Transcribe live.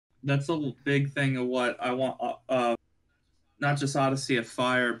that's a big thing of what I want. Not just Odyssey of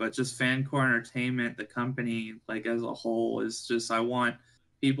Fire, but just Fancore Entertainment, the company, like as a whole, is just I want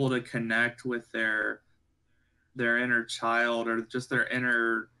people to connect with their inner child or just their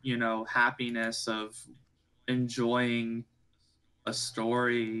inner, happiness of enjoying a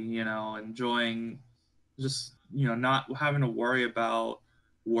story, enjoying just, not having to worry about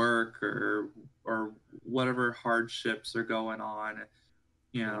work or whatever hardships are going on,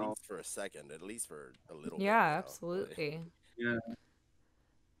 you At know. least for a second, at least for a little bit, Yeah, Like, absolutely. Yeah.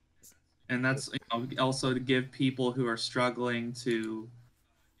 And that's, also to give people who are struggling to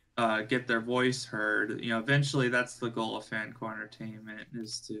get their voice heard. Eventually that's the goal of Fancore Entertainment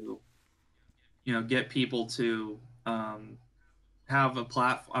is to, get people to have a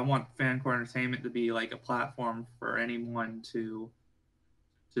platform. I want Fancore Entertainment to be like a platform for anyone to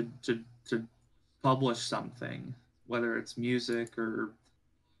publish something, whether it's music or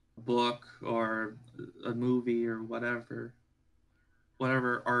a book or a movie or whatever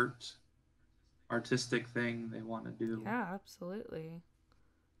artistic thing they want to do. Yeah, absolutely.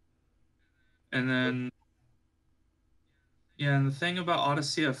 And then, yeah, and the thing about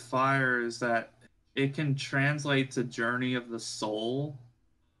Odyssey of Fire is that it can translate to Journey of the Soul,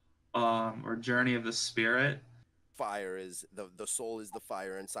 or Journey of the Spirit. fire is the soul is the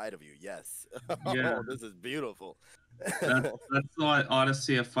fire inside of you. Yes. Yeah, Oh, this is beautiful. that's what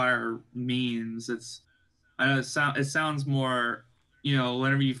Odyssey of Fire means. I know it sounds more,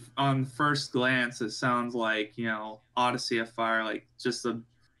 whenever you on first glance it sounds like, Odyssey of Fire, like just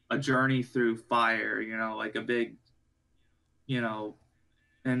a journey through fire, like a big, you know,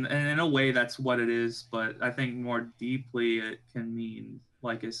 and in a way that's what it is, but I think more deeply it can mean,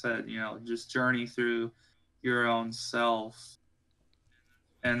 like I said, just journey through your own self.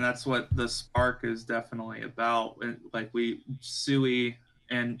 And that's what the spark is definitely about. And like Sui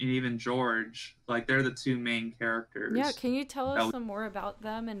and even George, like they're the two main Yeah, characters can you tell us that some more about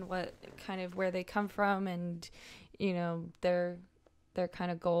them and what kind of where they come from and their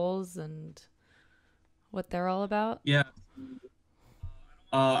kind of goals and what they're all about? yeah.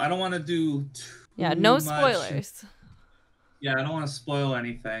 I don't want to do Yeah, too no much. spoilers. Yeah, I don't want to spoil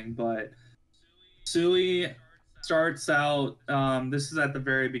anything, but Sui starts out. This is at the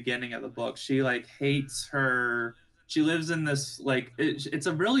very beginning of the book. She like hates her. She lives in this like it's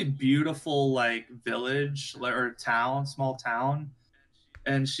a really beautiful like village or town, small town,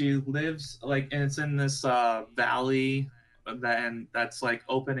 and she lives like, and it's in this valley that's like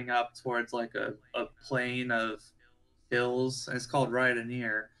opening up towards like a plain of hills. It's called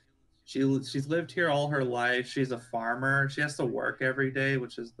Rydeneer. She's lived here all her life. She's a farmer. She has to work every day,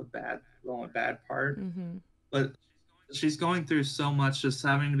 which is the only bad part. Mm-hmm. But she's going through so much, just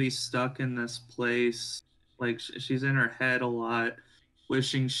having to be stuck in this place. Like she's in her head a lot,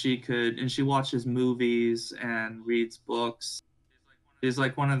 wishing she could. And she watches movies and reads books. She's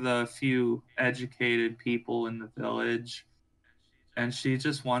like one of the few educated people in the village, and she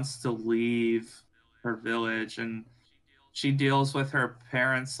just wants to leave her village. And she deals with her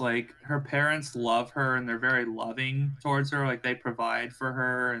parents. Like her parents love her and they're very loving towards her, like they provide for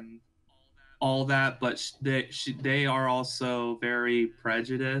her and all that, but they are also very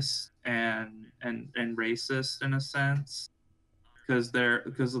prejudiced and racist in a sense,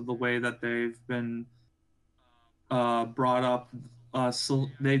 because of the way that they've been brought up. So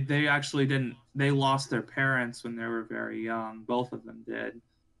they actually didn't, they lost their parents when they were very young. Both of them did.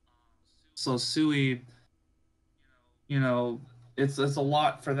 So Sui, you know, it's a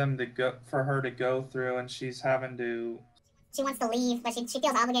lot for them to go for her to go through, and she's having to. She wants to leave, but she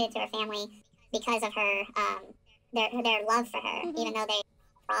feels obligated to her family because of her their love for her, even though they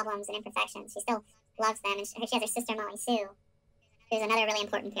have problems and imperfections. She still loves them, and she has her sister Molly Sue, who's another really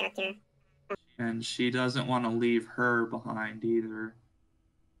important character. And she doesn't want to leave her behind either.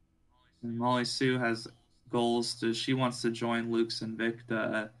 And Molly Sue has goals to. She wants to join Luke's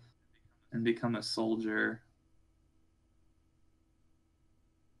Invicta and become a soldier.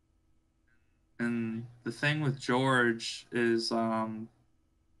 And the thing with George is,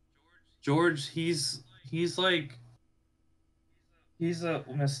 George, he's like he's a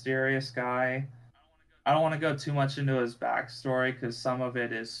mysterious guy. I don't want to go too much into his backstory because some of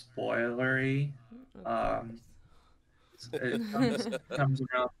it is spoilery. Of Um, it course. comes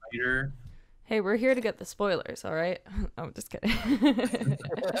around later. Hey, we're here to get the spoilers, all right? I'm just kidding.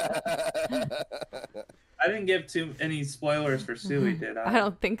 I didn't give too any spoilers for Sui, did I I?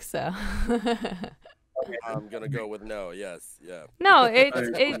 don't think so. I'm gonna go with no. Yes, yeah. No,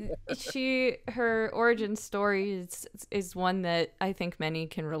 Okay. her origin story is one that I think many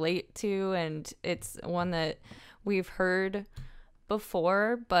can relate to, and it's one that we've heard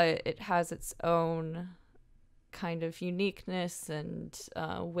before, but it has its own kind of uniqueness and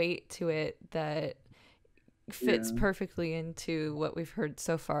weight to it that fits perfectly into what we've heard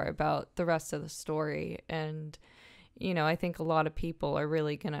so far about the rest of the story. And I think a lot of people are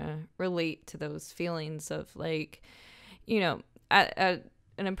really gonna relate to those feelings of like, at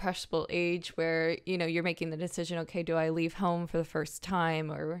an impressionable age where you're making the decision, okay, do I leave home for the first time,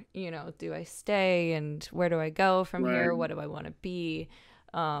 or do I stay, and where do I go from here, what do I want to be?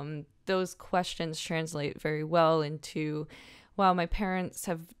 Those questions translate very well into, wow, my parents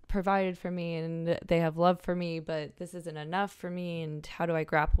have provided for me and they have love for me, but this isn't enough for me, and how do I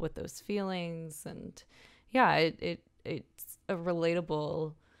grapple with those feelings? And yeah, it's a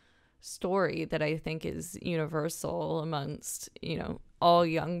relatable story that I think is universal amongst, all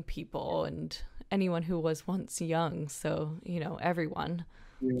young people and anyone who was once young. So, everyone.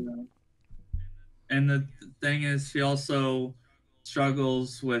 Yeah. And the thing is, she also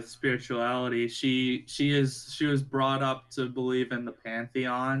struggles with spirituality. She was brought up to believe in the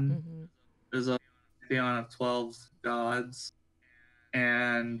pantheon. Mm-hmm. There's a pantheon of 12 gods,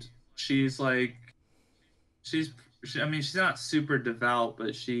 and she's like I mean, she's not super devout,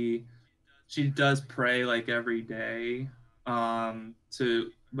 but she does pray like every day.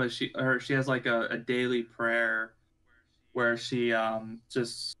 But she has like a daily prayer where she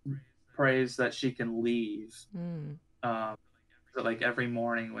just prays that she can leave. Mm. Like every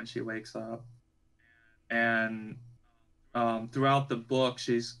morning when she wakes up, and throughout the book,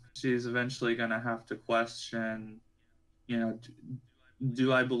 she's eventually gonna have to question, you know,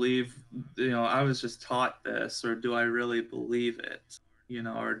 do I believe, I was just taught this, or do I really believe it,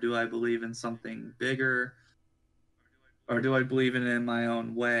 or do I believe in something bigger, or do I believe in it in my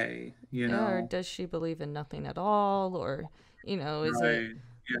own way, Yeah, or does she believe in nothing at all? Or, is it,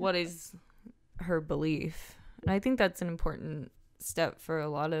 Right. what is her belief? And I think that's an important step for a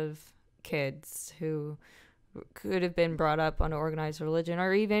lot of kids who could have been brought up on organized religion,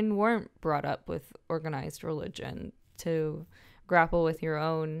 or even weren't brought up with organized religion, to grapple with your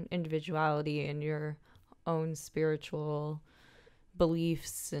own individuality and your own spiritual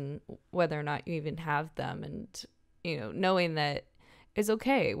beliefs, and whether or not you even have them, and knowing that it's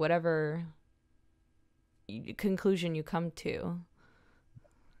okay whatever conclusion you come to.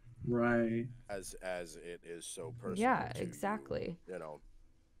 Right. As it is so personal Yeah, to exactly.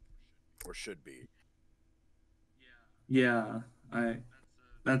 or should be. Yeah, I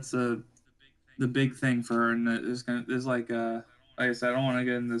that's the big thing for her, and there's like I said, I don't want to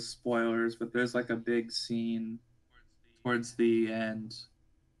get into spoilers, but there's like a big scene towards the end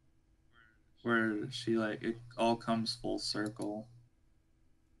where she, like, it all comes full circle.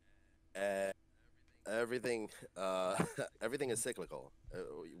 And everything everything is cyclical.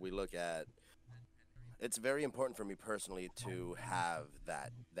 We look at, it's very important for me personally to have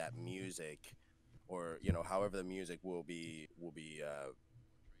that music, or however the music will be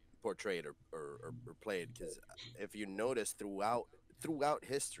portrayed or played, because if you notice throughout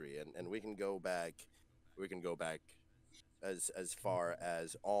history, and we can go back as far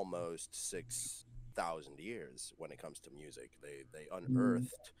as almost 6,000 years when it comes to music. Mm.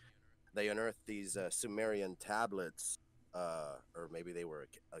 They unearthed these Sumerian tablets, or maybe they were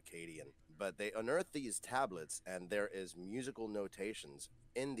Akkadian, but they unearthed these tablets, and there is musical notations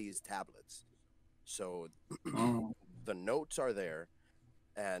in these tablets. So Oh. the notes are there,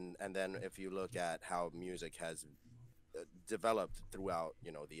 and then if you look at how music has developed throughout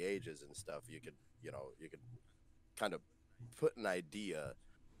the ages and stuff, you could kind of put an idea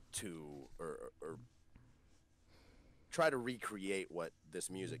to, or try to recreate what this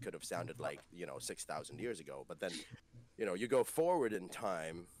music could have sounded like 6,000 years ago. But then you go forward in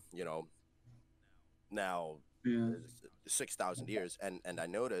time, now Yeah. 6,000 years, and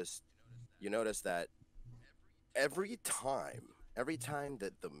you notice that every time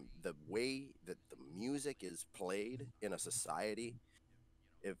that the way that the music is played in a society,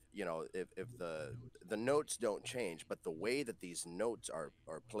 if the notes don't change, but the way that these notes are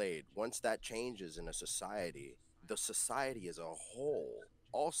played, once that changes in a society, the society as a whole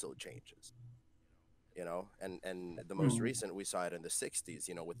also changes. And the most Oh. recent, we saw it in the 60s,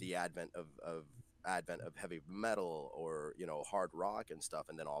 with the advent of heavy metal, or hard rock and stuff.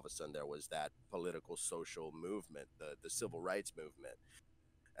 And then all of a sudden there was that political social movement, the civil rights movement.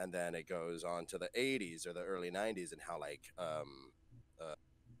 And then it goes on to the 80s or the early 90s, and how like uh,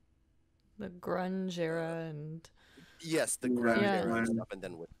 The grunge uh, era and yes, the Yeah. grunge yeah. era and Right. stuff, and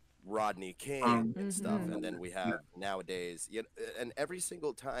then with Rodney King and stuff. Mm-hmm. And then we have nowadays, and every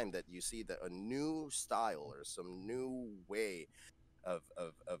single time that you see that a new style or some new way of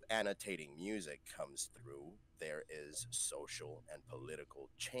annotating music comes through, there is social and political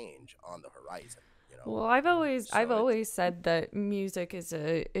change on the horizon. Well, I've So it's always said that music is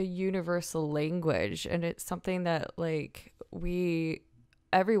a universal language, and it's something that like we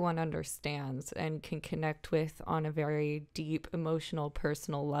everyone understands and can connect with on a very deep emotional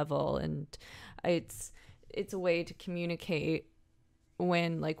personal level, and it's it's a way to communicate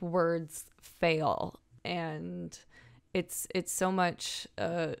when like words fail, and it's so much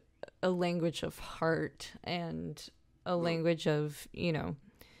a language of heart and a mm, language of,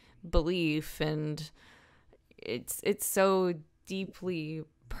 belief, and it's so deeply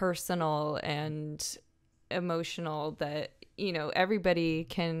personal and emotional that everybody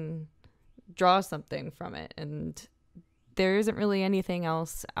can draw something from it, and there isn't really anything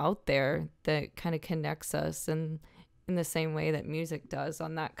else out there that kind of connects us in the same way that music does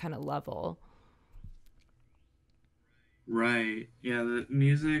on that kind of level. Right. Yeah, the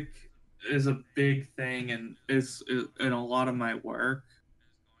music is a big thing and is in a lot of my work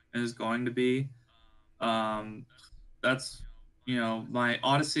is going to be. Um that's my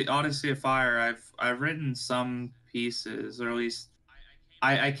Odyssey of Fire. I've written some pieces, or at least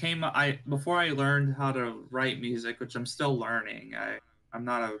I came I before I learned how to write music, which I'm still learning. I'm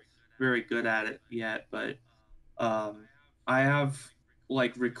not a very good at it yet, but um I have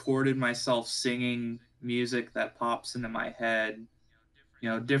like recorded myself singing music that pops into my head,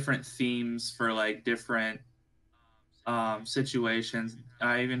 different themes for like different situations.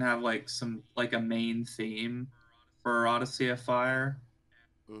 I even have like some like a main theme for Odyssey of Fire,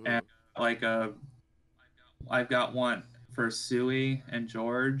 and hmm like I've got one for Suey and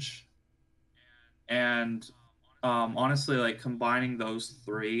George, and honestly, like combining those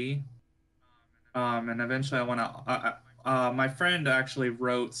three, and eventually I want to. My friend actually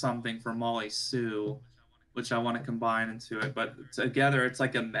wrote something for Molly Sue, which I want to combine into it. But together, it's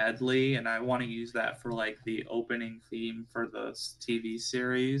like a medley, and I want to use that for like the opening theme for the TV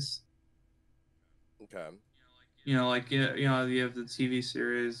series. okay. Like you have the TV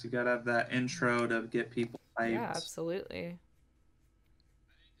series, you gotta have that intro to get people Yeah, hyped. absolutely.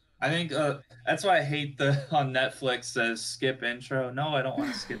 I think that's why I hate the on Netflix says skip intro. No, I don't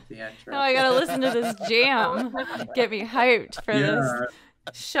want to skip the Now intro. I gotta listen to this jam. Get me hyped for this Yeah,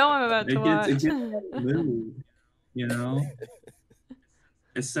 show I'm about to it watch. gets in the mood. You know,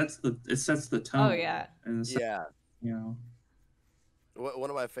 it sets the Oh tone, yeah. and so, Yeah. you know, One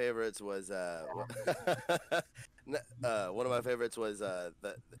of my favorites was one of my favorites was the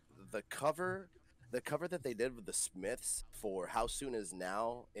cover the cover that they did with the Smiths for How Soon Is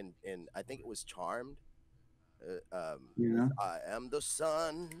Now in I think it was Charmed. yeah, I am the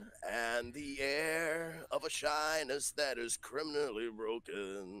sun and the air of a shyness that is criminally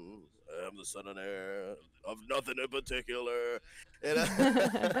broken. I am the sun and air of nothing in particular. And,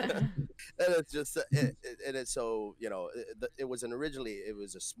 and it's just, and it's so, it was originally, it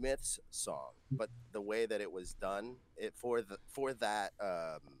was a Smiths song, but the way that it was done, for that,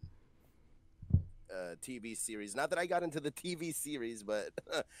 TV series, not that I got into the TV series, but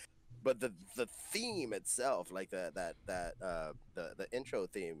but the theme itself, like the intro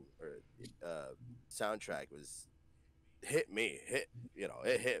theme or soundtrack was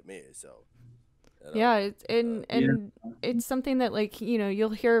it hit me. So you know, Yeah, it's and yeah, and it's something that like, you'll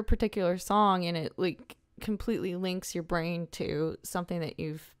hear a particular song and it like completely links your brain to something that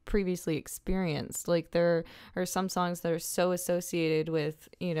you've previously experienced. Like there are some songs that are so associated with,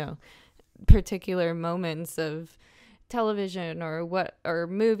 particular moments of television or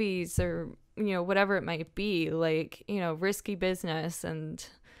movies or whatever it might be, like Risky Business and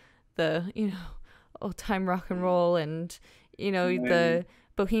the old time rock and mm. roll, and right, the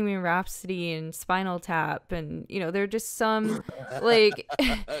Bohemian Rhapsody and Spinal Tap, and they're just some like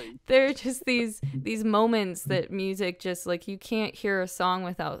they're just these moments that music just like you can't hear a song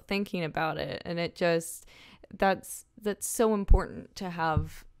without thinking about it, and it just that's so important to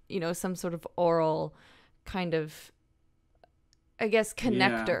have some sort of oral kind of, I guess, yeah,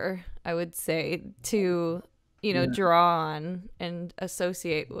 connector, I would say, to, yeah, draw on and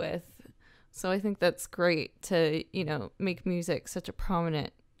associate with. So I think that's great to, make music such a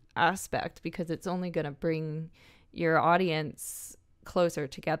prominent aspect because it's only going to bring your audience closer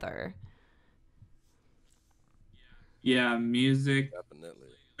together. yeah. Music, Definitely.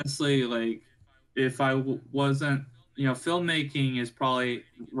 honestly, like if I wasn't, filmmaking is probably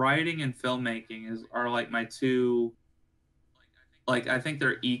writing and filmmaking are like my two. Like I think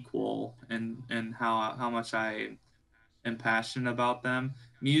they're equal in how much I am passionate about them.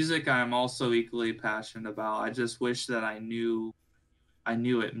 Music, I'm also equally passionate about. I just wish that I knew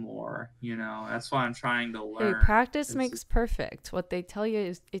it more. That's why I'm trying to Hey, learn. practice It's makes perfect. What they tell you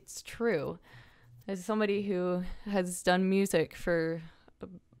is it's true. as somebody who has done music for a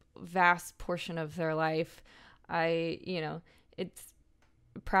vast portion of their life, it's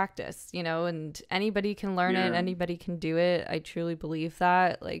practice, and anybody can learn it, anybody can do it. I truly believe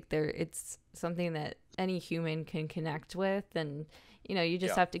that. Like, it's something that any human can connect with, and you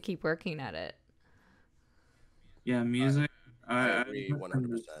just have to keep working at it. Yeah, music. I agree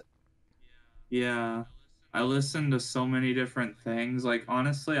 100%. Yeah, I listen to so many different things. Like,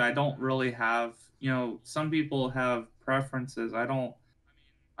 honestly, I don't really have, some people have preferences. I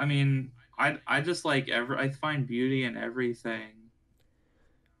mean, I just like I find beauty in everything,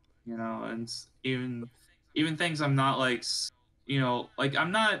 and even things I'm not like, like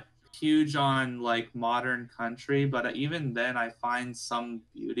I'm not huge on like modern country, but even then I find some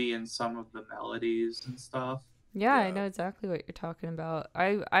beauty in some of the melodies and stuff. Yeah, I know exactly what you're talking about.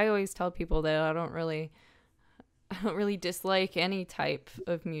 I always tell people that I don't really dislike any type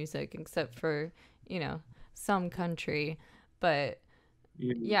of music except for, some country. But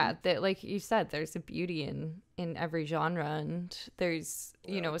yeah, that, like you said, there's a beauty in every genre, and there's,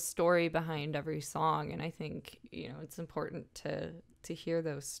 a story behind every song. And I think, it's important to hear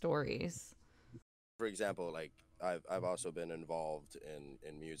those stories. For example, like I've also been involved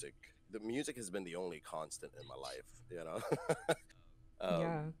in music. The music has been the only constant in my life.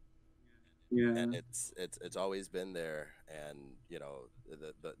 Yeah. And it's always been there. And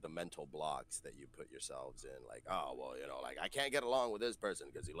the mental blocks that you put yourselves in, like, oh well, like I can't get along with this person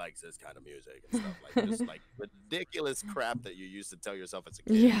because he likes this kind of music and stuff, like just like ridiculous crap that you used to tell yourself as a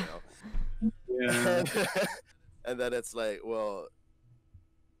kid. Yeah. And then it's like, well,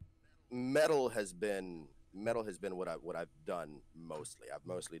 metal has been what I've done mostly. I've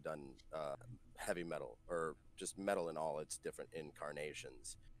mostly done heavy metal, or just metal in all its different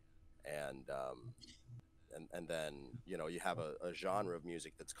incarnations. And then you have a genre of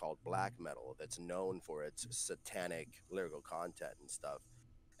music that's called black metal, that's known for its satanic lyrical content and stuff.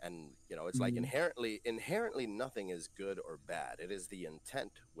 And it's like inherently nothing is good or bad. It is the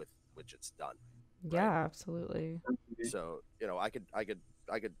intent with which it's done. Yeah, right? Absolutely. So I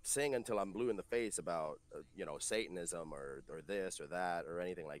could sing until I'm blue in the face about Satanism or this or that or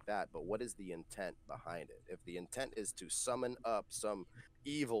anything like that, but what is the intent behind it? If the intent is to summon up some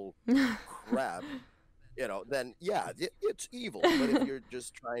evil crap, then yeah, it's evil. But if you're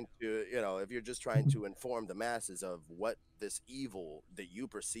just trying to inform the masses of what this evil that you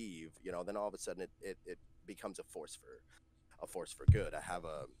perceive, then all of a sudden it becomes a force for good. I have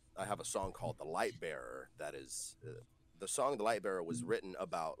a song called "The Light Bearer" that is. The song "The Light Bearer" was written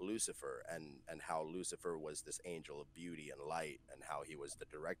about Lucifer and how Lucifer was this angel of beauty and light, and how he was the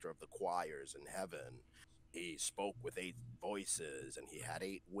director of the choirs in heaven. He spoke with 8 voices, and he had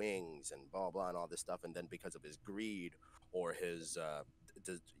 8 wings, and blah blah and all this stuff. And then because of his greed or his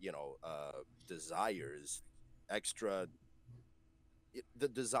desires, the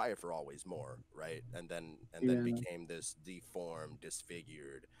desire for always more, right? And then became this deformed,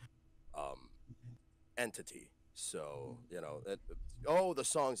 disfigured entity. So the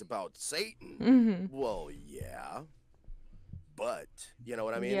song's about Satan. Mm-hmm. Well, yeah, but you know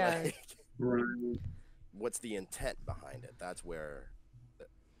what I mean? Yeah. Like, what's the intent behind it? That's where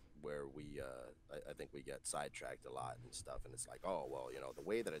we I think we get sidetracked a lot and stuff. And it's like, oh well, the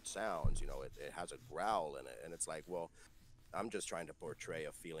way that it sounds, it has a growl in it, and it's like, well, I'm just trying to portray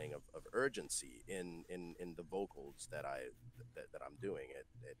a feeling of urgency in the vocals that I'm doing.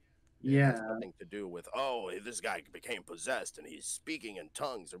 It has nothing to do with, oh, this guy became possessed and he's speaking in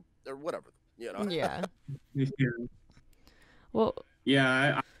tongues or whatever, Yeah. Well,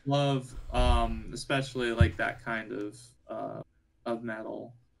 yeah, I love especially like that kind of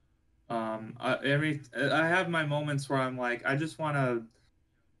metal. I have my moments where I'm like, I just want to,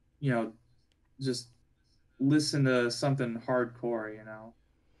 just listen to something hardcore,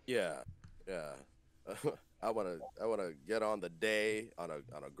 Yeah. I want to get on the day on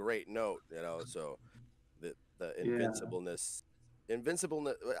a great note, so the invincibleness.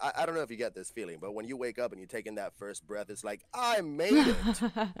 I don't know if you get this feeling, but when you wake up and you take in that first breath, it's like, I made it.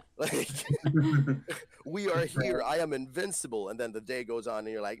 Like, we are here. I am invincible. And then the day goes on and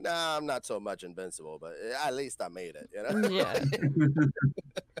you're like, nah, I'm not so much invincible, but at least I made it, Yeah.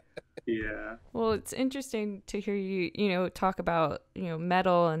 Yeah. Well, it's interesting to hear you, talk about,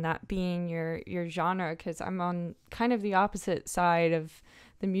 metal and that being your genre, because I'm on kind of the opposite side of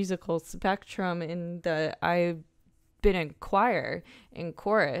the musical spectrum in that I've been in choir and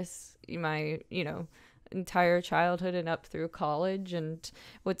chorus my, entire childhood and up through college. And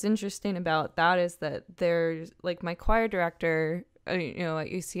what's interesting about that is that there's like my choir director, at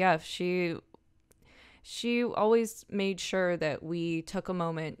UCF, she always made sure that we took a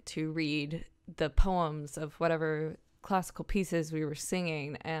moment to read the poems of whatever classical pieces we were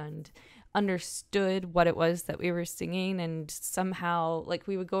singing and understood what it was that we were singing, and somehow like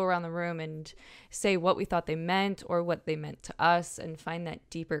we would go around the room and say what we thought they meant or what they meant to us and find that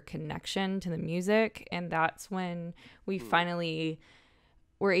deeper connection to the music. And that's when we finally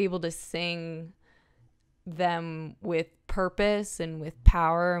were able to sing them with purpose and with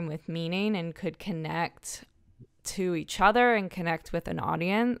power and with meaning, and could connect to each other and connect with an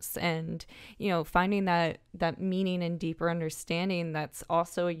audience. And finding that meaning and deeper understanding, that's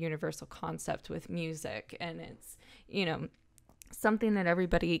also a universal concept with music. And it's something that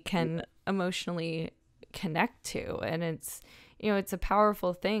everybody can emotionally connect to. And it's it's a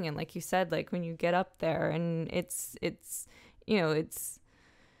powerful thing. And like you said, like when you get up there, and it's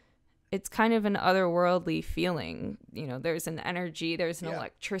kind of an otherworldly feeling. There's an energy, there's an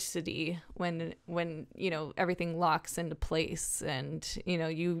electricity when everything locks into place, and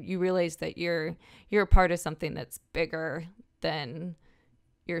you realize that you're a part of something that's bigger than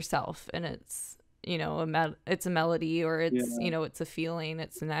yourself. And it's it's a melody, or it's it's a feeling,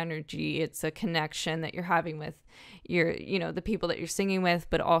 it's an energy, it's a connection that you're having with your the people that you're singing with,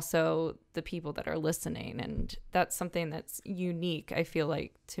 but also the people that are listening. And that's something that's unique, I feel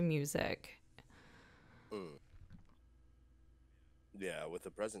like, to music. Yeah, with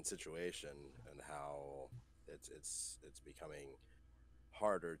the present situation and how it's becoming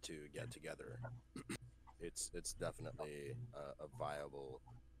harder to get together, it's definitely a viable,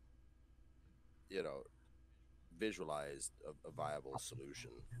 visualized a viable solution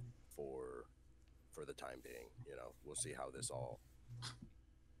for the time being. We'll see how this all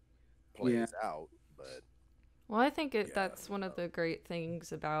plays out, but well, I think that's one of the great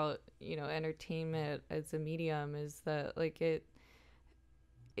things about entertainment as a medium, is that like it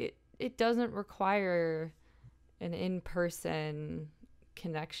doesn't require an in-person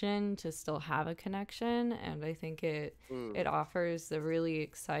connection to still have a connection. And I think it offers a really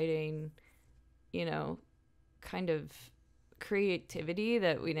exciting kind of creativity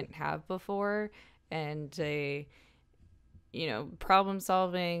that we didn't have before, and a problem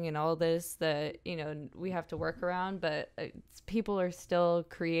solving and all this that we have to work around. But people are still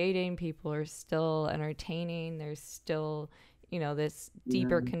creating, people are still entertaining, there's still this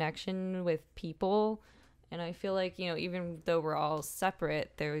deeper connection with people. And I feel like even though we're all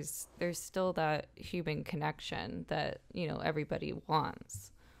separate, there's still that human connection that everybody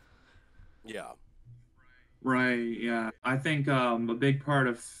wants. Right, yeah. I think a big part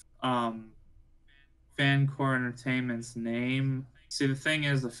of Fancore Entertainment's name. See, the thing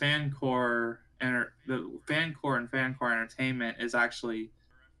is, the Fancore and Fancore Entertainment is actually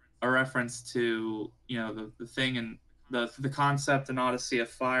a reference to the thing and the concept in Odyssey of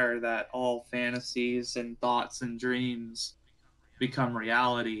Fire, that all fantasies and thoughts and dreams become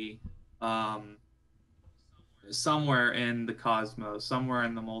reality somewhere in the cosmos, somewhere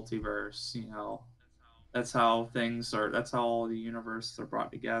in the multiverse. That's how things are. That's how all the universes are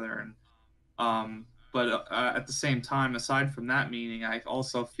brought together. And but at the same time, aside from that meaning, I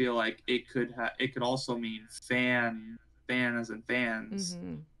also feel like it could also mean fan as in fans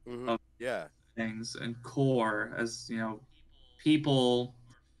of things, and core as people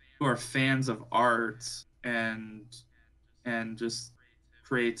who are fans of art and just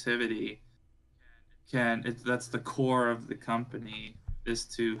creativity. That's the core of the company, is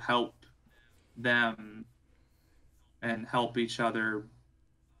to help them and help each other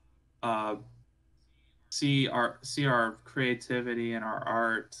uh, see our creativity and our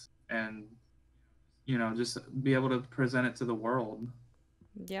art, and just be able to present it to the world.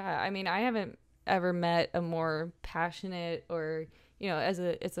 Yeah, I mean, I haven't ever met a more passionate, or as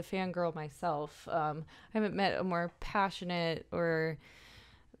a fangirl myself, I haven't met a more passionate or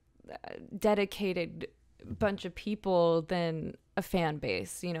dedicated bunch of people than a fan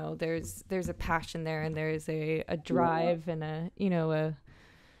base. There's a passion there, and there's a drive and a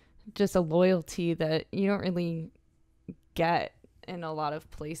just a loyalty that you don't really get in a lot of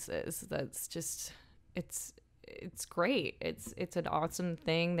places. That's just it's great. It's an awesome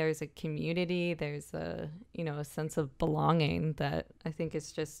thing. There's a community, there's a a sense of belonging that I think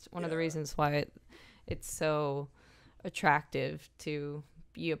is just one of the reasons why it's so attractive to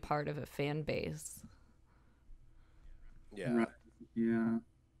be a part of a fan base. Yeah.